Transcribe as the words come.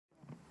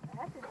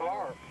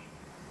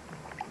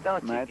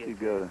Don't you Matthew,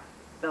 get that.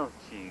 Don't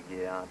you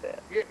get on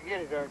that. Get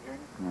it there,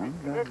 Junior.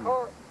 No, Good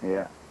carp.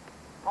 Yeah.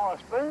 On a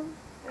spoon?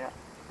 Yeah.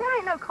 There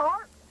ain't no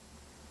carp.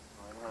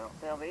 Well,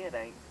 don't tell me it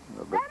ain't.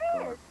 A big That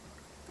carp. is.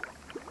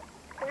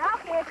 But I'll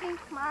catch him.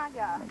 My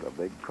God. A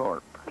big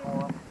carp. Boy,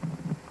 I'll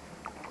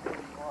tell you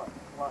what,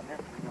 it's a lot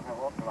different. You don't have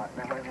water like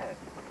that. Look at that.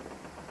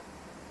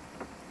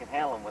 You can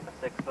handle him with a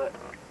 6 foot.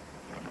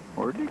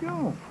 Where'd he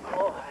go?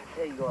 Oh, I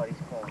tell you what, he's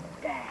calling.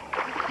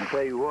 I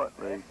tell you what,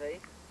 Lee. See?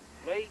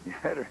 Lee? You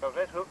better. Because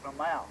that's hooked in the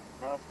mouth.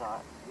 No, it's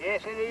not.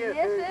 Yes, it is.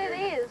 Yes, too, it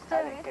Junior. is,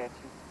 I didn't too. catch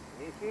you.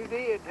 Yes, you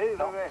did, too.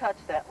 Don't Look at touch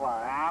that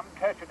line. I'm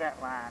touching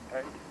that line,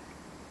 too.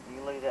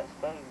 You leave that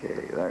spoon.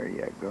 Okay, there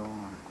you go.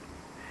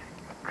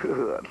 Good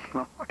Lord.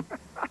 I've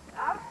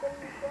seen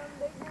some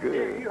big Here,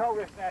 Good. you hold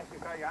this nasty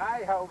thing.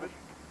 I hold it.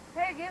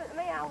 Here, give it to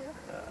me. I will.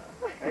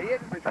 Hey, you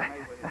can put your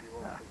name with it if you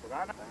want to, but I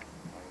know.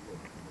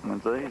 And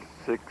so he's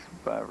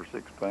 5 or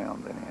 6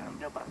 pounds in him. You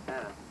know about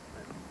that.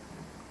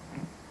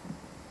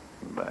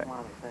 Back. One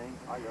of the things.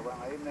 I go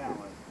around even now.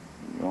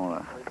 You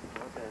wanna?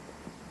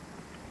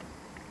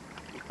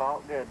 You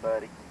fought good,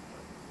 buddy.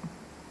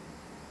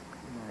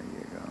 There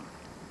you go.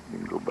 You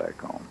can go back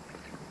home.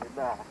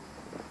 Goodbye.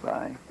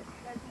 Bye.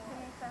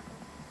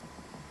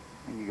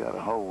 You got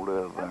a hold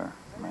of there.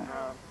 Man.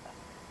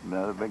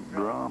 Another big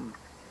drum.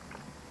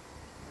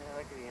 Yeah,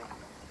 look at him.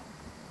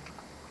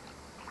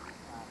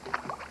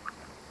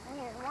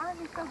 Man, why are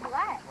you so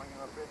black?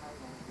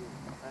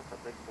 That's a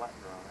big black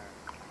drum there.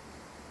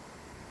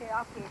 Here,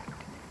 I'll catch it.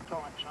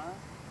 Joint, son.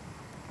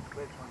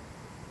 Which one?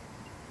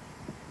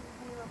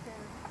 You up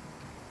there.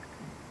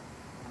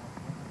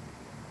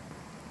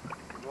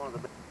 One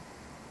of the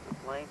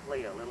plain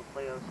Cleo, little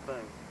Cleo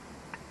spoon.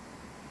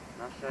 And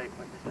I'll show you, I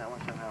want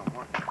to show you how it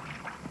works.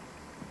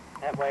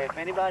 That way, if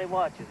anybody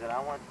watches it,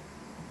 that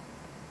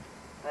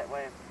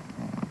way, if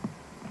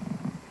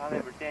I'm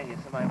ever telling you,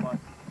 somebody watches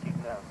it, you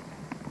can know.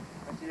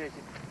 What you do is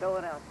you throw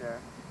it out there.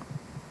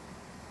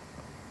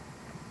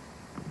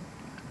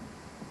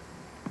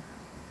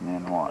 And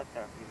then what? Sit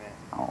there a few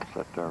minutes. I'll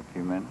sit there a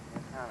few minutes.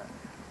 And kind of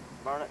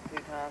burn it 2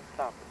 times,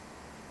 stop it.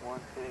 1,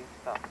 2,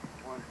 stop it.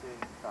 1, 2,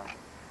 stop it.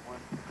 1,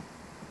 2.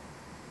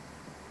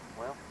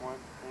 Well, 1, 2,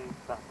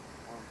 stop it.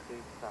 1, 2,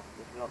 stop it.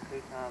 Just go up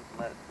 2 times and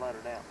let it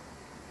flutter down. A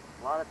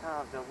lot of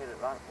times they'll hit it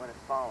right when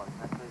it's falling.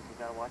 That's because you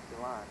gotta watch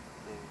your line.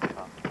 2,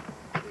 stop it.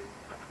 1, 2,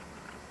 stop it.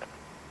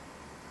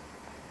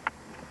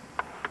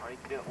 Or you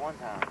can do it 1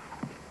 time.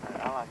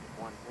 I like it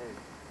 1,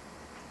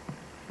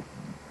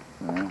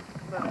 2. Yeah.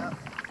 Put it up.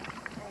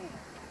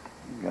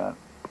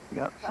 You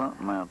got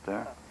something out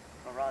there.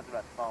 My rod's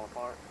about to fall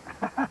apart.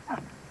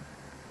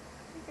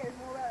 He cares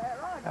more about that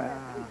rod than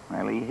that.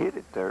 Well, he hit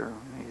it there.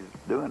 He's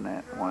doing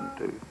that 1,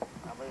 2. I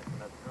loosened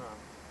that drum.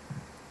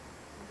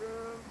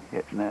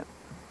 Hitting that.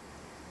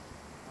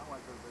 I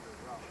went to the bigger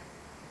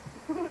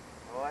rock.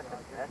 Oh,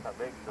 that's a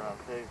big drum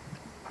too.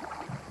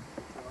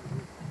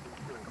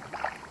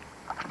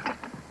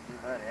 You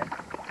heard it.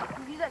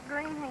 Use that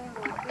green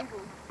handle, big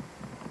one.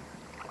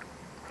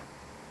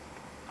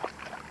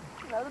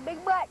 Another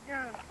big black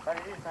drum. But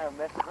it is have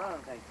best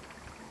drums, ain't it?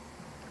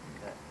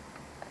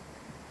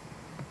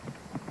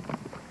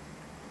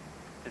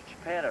 The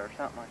Chipetta or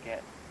something like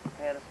that.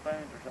 Chipetta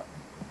spoons or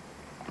something.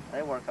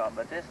 They work on,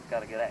 but this has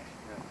got a good action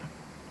to it.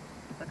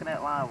 Look at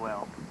that live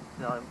well.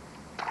 So,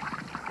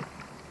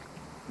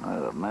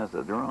 There's a mess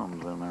of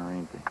drums in there,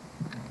 ain't they?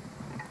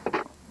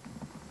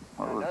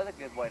 Well, another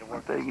good way to I'll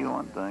work tell this you is,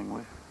 one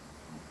thing.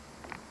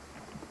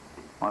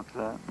 What's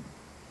that?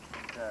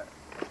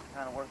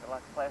 kind of work it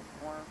like a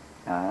plastic worm.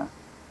 Uh-huh.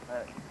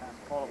 Let it kind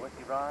of pull it with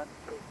your rod.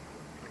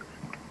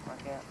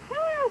 Like that.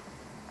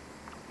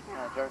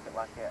 Kind of jerk it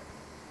like that.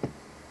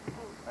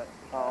 Let it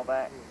fall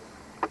back.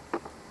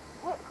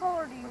 What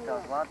color do you Because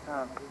want? a lot of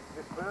times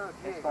it's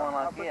going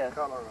like this,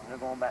 and they're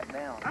going back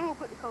down. I'm going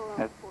to put the color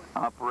on It it for you.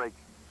 operates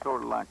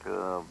sort of like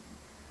a,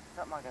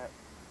 Something like that.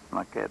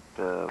 like that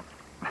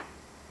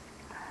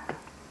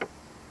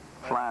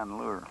flying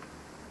lure.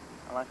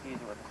 I like to use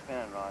it with a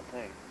spinning rod too.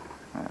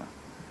 Yeah.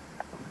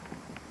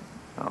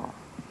 So,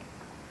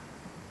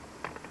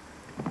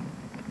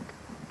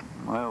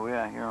 well, we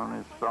out here on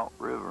this Salt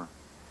River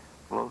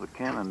below the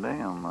Cannon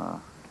Dam. I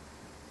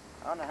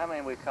don't know how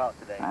many we've caught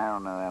today. I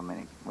don't know how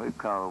many. We've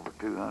caught over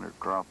 200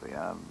 crappie.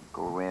 Of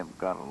course, we haven't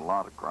got a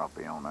lot of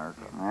crappie on there.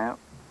 So, yep.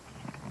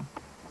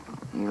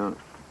 You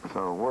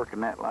so working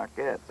that like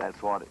that,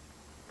 that's what it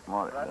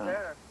Right does.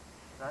 there.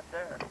 Right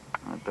there.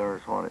 Right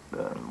there's what it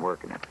does,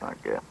 working it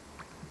like that.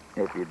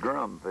 If you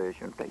drum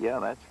fishing, yeah,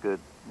 that's good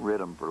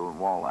rhythm for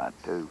walleye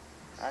too.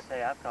 I tell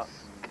you, I've caught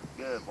some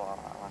good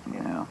walleye like that.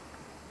 Yeah.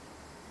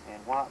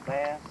 And white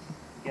bass,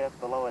 get up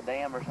below a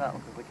dam or something,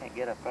 because we can't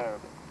get up there,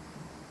 but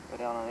go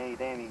down on any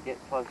dam you can get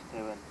close to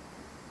and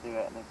do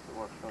that, and it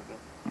works real good.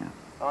 Yeah.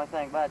 The only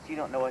thing about it, you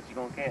don't know what you're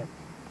going to catch.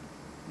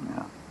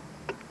 Yeah.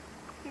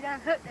 You done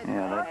hooked it. Yeah, I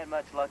that- haven't had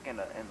much luck in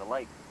the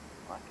lake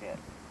like that.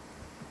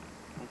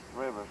 These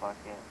rivers like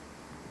that.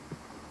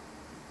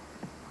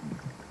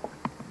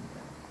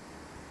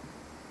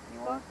 You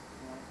want?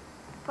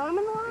 Throw them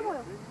in the line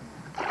well.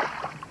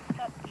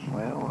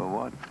 Well,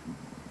 what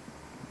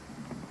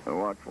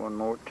watch one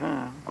more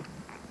time.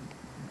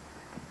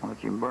 Watch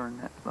him burn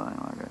that thing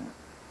like that.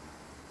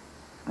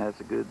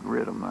 That's a good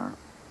rhythm there.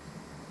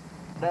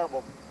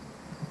 Double.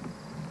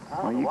 I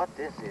don't Well, know you- what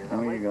this is. what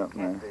I you believe got it's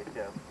there? catfish,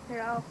 Joe.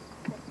 Here, I'll.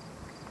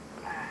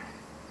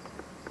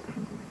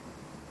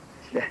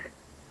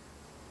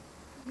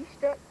 You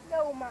stuck.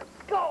 Oh my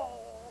God.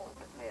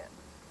 Yeah.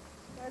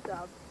 That's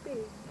a big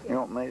You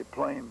want me to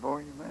play him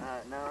for you, man?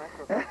 No,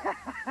 that's okay.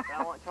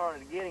 I want Charlie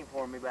to get him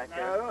for me back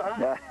there. No, huh?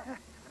 Yeah.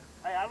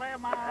 Hey, I lay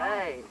my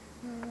Hey,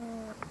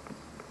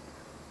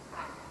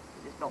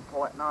 just don't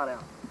pull that knot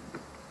out.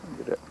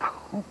 Get up.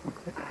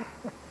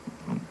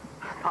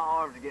 My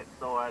arms are getting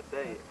sore, I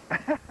tell you.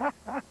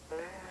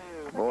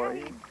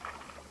 Boy, you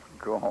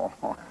go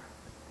on.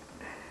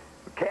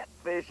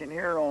 Catfishing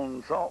here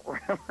on Salt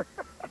River.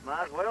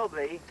 Might as well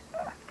be.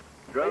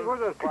 Hey, where's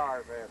those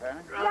pliers at,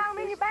 honey? You got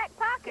them in your back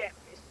pocket.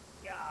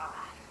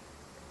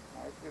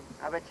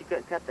 I bet you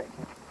couldn't cut that.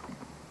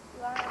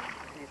 Wow.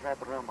 He's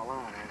wrapping around my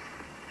line.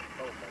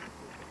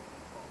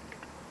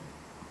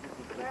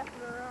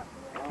 Wrapping around.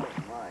 Oh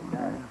my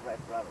God, he's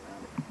wrapped right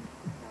around it.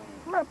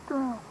 Wrapped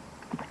around.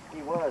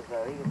 He was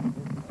though. He was.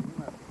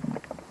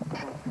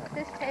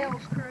 His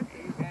tail's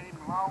crooked. You got him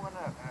long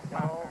enough. That's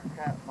Don't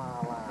cut my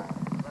line.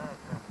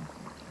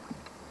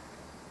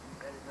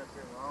 That is up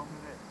there long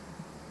enough.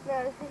 No,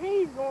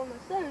 he's going to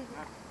Susan.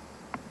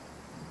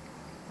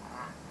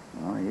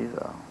 Oh, he's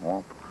a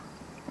whomper.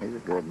 He's a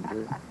good one,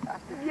 too.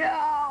 Yeah.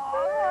 Oh,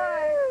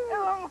 I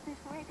want this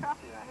sweet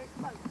coffee right here.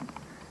 Come on.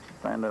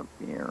 Stand up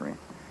here, Ray.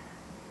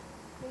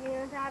 You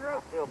get untied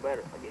rope. I feel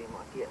better if I get him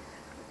like this.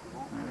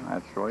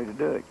 That's the way to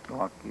do it.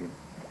 Lock you.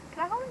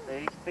 Can I hold him? See,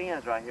 these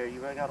fins right here,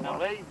 you really gotta Now,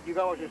 watch. lady, you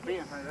got your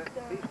spin.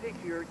 These sticks,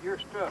 you're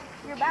stuck.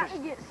 You're about to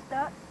get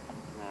stuck.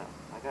 No,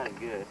 I got him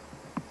good.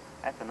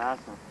 That's a nice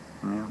one.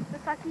 Yeah.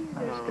 Just like he's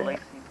I'm doing. gonna release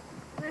him.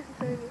 Listen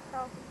to me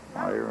talking.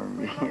 Whatever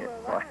Put you him on get.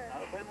 the line.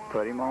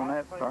 Put him on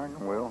that thing,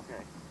 we'll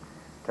Okay.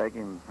 take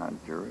him out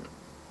your it.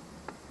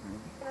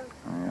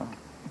 Yeah.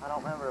 I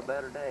don't remember a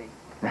better day,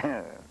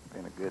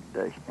 Been a good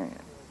day.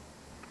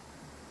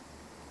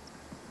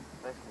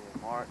 especially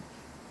in March,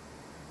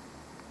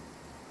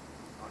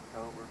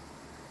 October.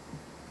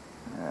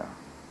 Yeah.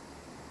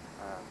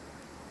 Uh,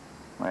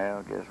 Well,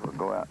 I guess we'll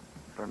go out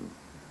and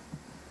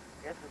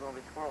guess we're gonna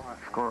be squirrel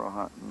hunting. squirrel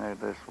hunting there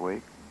this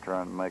week,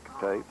 trying to make a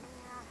tape.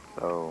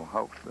 So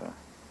hope to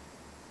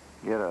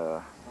get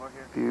a We're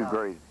here to few stop.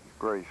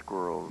 gray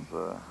squirrels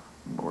for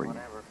you.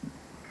 Whatever.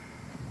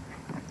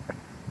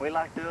 We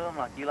like to do them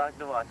like you like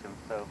to watch them,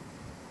 so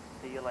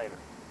see you later,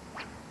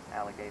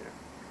 alligator.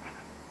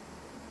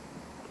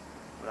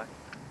 But I